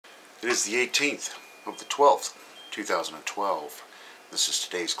It is the 18th of the 12th, 2012. This is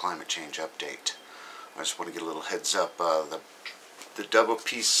today's climate change update. I just want to get a little heads up. The double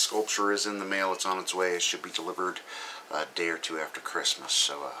piece sculpture is in the mail. It's on its way. It should be delivered a day or two after Christmas,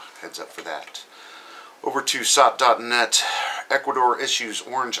 so heads up for that. Over to SOT.net. Ecuador issues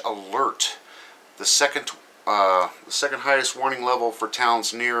orange alert. The second highest warning level for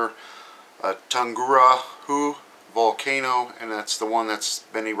towns near Tungurahua volcano, and that's the one that's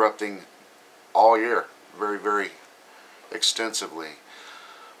been erupting all year, very, very extensively.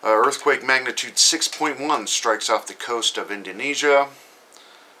 Earthquake magnitude 6.1 strikes off the coast of Indonesia,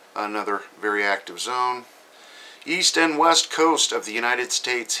 another very active zone. East and west coast of the United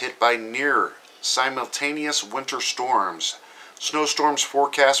States hit by near simultaneous winter storms. Snowstorms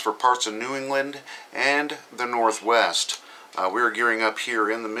forecast for parts of New England and the Northwest. We're gearing up here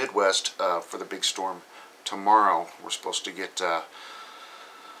in the Midwest for the big storm tomorrow. We're supposed to get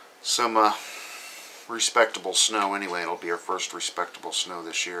some respectable snow anyway. It'll be our first respectable snow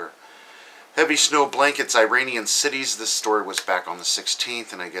this year. Heavy snow blankets Iranian cities. This story was back on the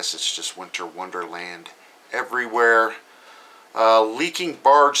 16th, and I guess it's just winter wonderland everywhere. Leaking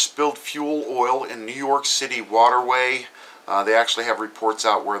barge spilled fuel oil in New York City waterway. They actually have reports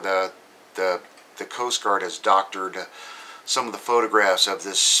out where the Coast Guard has doctored some of the photographs of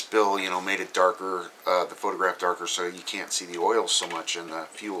this spill, made it darker, the photograph darker, so you can't see the oil so much in the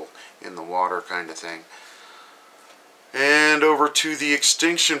fuel in the water kind of thing. And over to the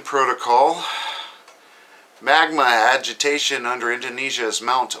extinction protocol. Magma agitation under Indonesia's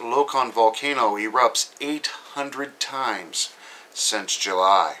Mount Lokon volcano erupts 800 times since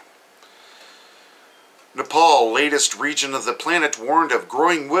July. Nepal, latest region of the planet, warned of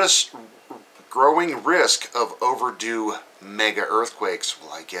growing risk of overdue mega earthquakes.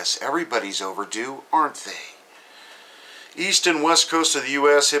 Well, I guess everybody's overdue, aren't they? East and west coast of the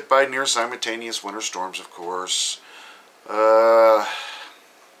U.S. hit by near simultaneous winter storms, of course.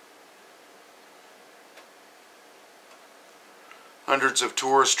 Hundreds of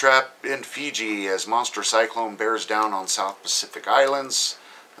tourists trapped in Fiji as monster cyclone bears down on South Pacific Islands.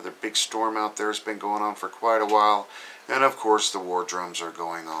 Another big storm out there has been going on for quite a while. And of course the war drums are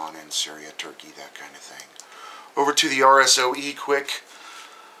going on in Syria, Turkey, that kind of thing. Over to the RSOE quick.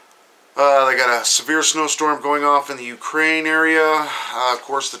 They got a severe snowstorm going off in the Ukraine area. Of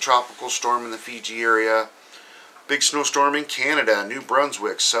course the tropical storm in the Fiji area. Big snowstorm in Canada, New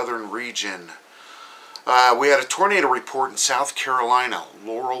Brunswick, southern region. We had a tornado report in South Carolina,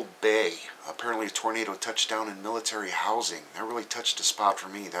 Laurel Bay. Apparently a tornado touched down in military housing. That really touched a spot for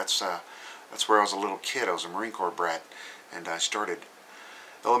me. That's where I was a little kid. I was a Marine Corps brat, and I started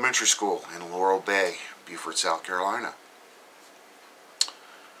elementary school in Laurel Bay, Beaufort, South Carolina.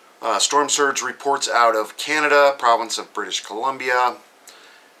 Storm surge reports out of Canada, province of British Columbia,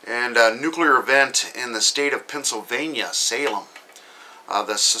 and a nuclear event in the state of Pennsylvania, Salem.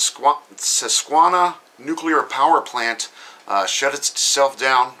 The Susquehanna nuclear power plant shut itself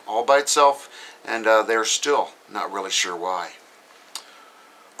down all by itself, and they're still not really sure why.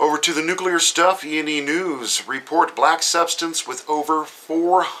 Over to the nuclear stuff. E&E News report black substance with over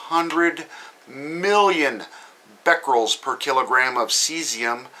 400 million becquerels per kilogram of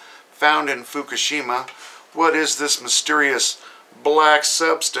cesium found in Fukushima. What is this mysterious black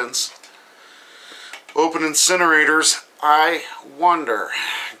substance? Open incinerators, I wonder.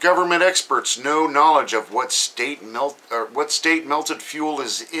 Government experts no knowledge of what state melted fuel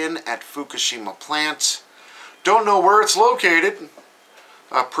is in at Fukushima plant. Don't know where it's located.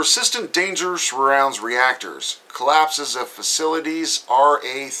 Persistent danger surrounds reactors. Collapses of facilities are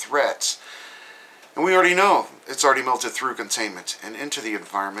a threat. And we already know it's already melted through containment and into the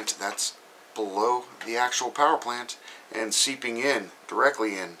environment that's below the actual power plant and seeping in,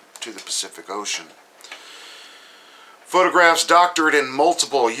 directly into the Pacific Ocean. Photographs doctored in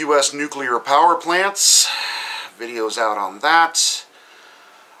multiple U.S. nuclear power plants. Videos out on that.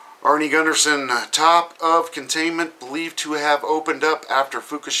 Arnie Gunderson, top of containment believed to have opened up after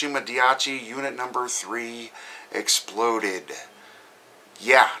Fukushima Daiichi Unit Number 3 exploded.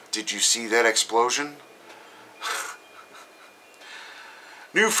 Yeah, did you see that explosion?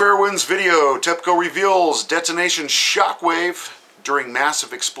 New Fairwinds video. TEPCO reveals detonation shockwave during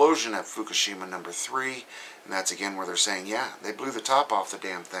massive explosion at Fukushima Number 3. And that's again where they're saying, yeah, they blew the top off the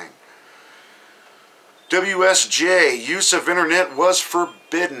damn thing. WSJ, use of internet was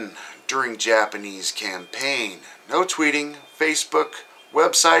forbidden during Japanese campaign. No tweeting, Facebook,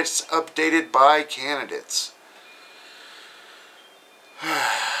 websites updated by candidates.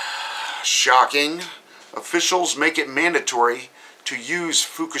 Shocking. Officials make it mandatory to use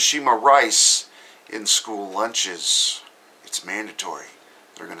Fukushima rice in school lunches. It's mandatory.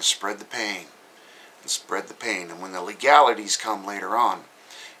 they're going to spread the pain. And spread the pain. And when the legalities come later on,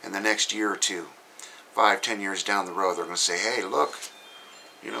 in the next year or two, 5, 10 years down the road, they're going to say, hey, look,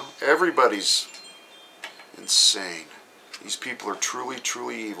 you know, everybody's insane. These people are truly,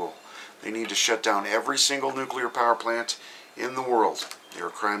 truly evil. They need to shut down every single nuclear power plant in the world. They're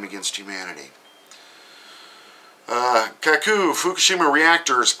a crime against humanity. Kaku, Fukushima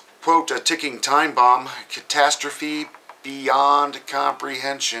reactors, quote, a ticking time bomb, catastrophe beyond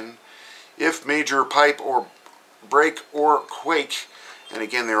comprehension. If major pipe or break or quake, and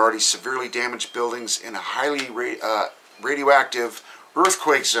again, they're already severely damaged buildings in a highly radioactive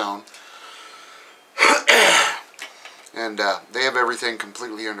earthquake zone. And they have everything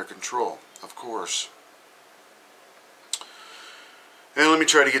completely under control, of course. And let me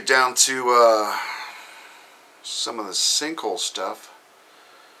try to get down to some of the sinkhole stuff.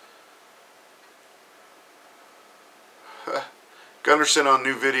 Gunderson on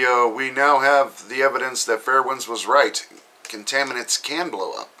new video. We now have the evidence that Fairwinds was right. Contaminants can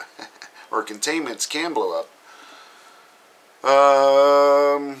blow up. Or containments can blow up.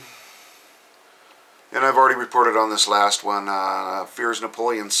 And I've already reported on this last one. Fears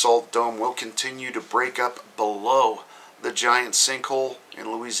Napoleon Salt Dome will continue to break up below the giant sinkhole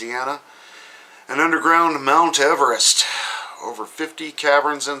in Louisiana. An underground Mount Everest. Over 50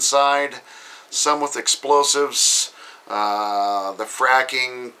 caverns inside. Some with explosives. The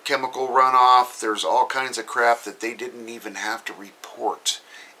fracking, chemical runoff. There's all kinds of crap that they didn't even have to report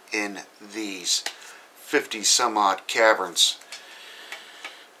in these 50 some odd caverns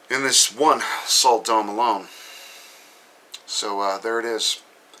in this one salt dome alone. So there it is.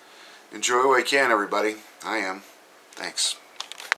 Enjoy what you can, everybody. I am. Thanks.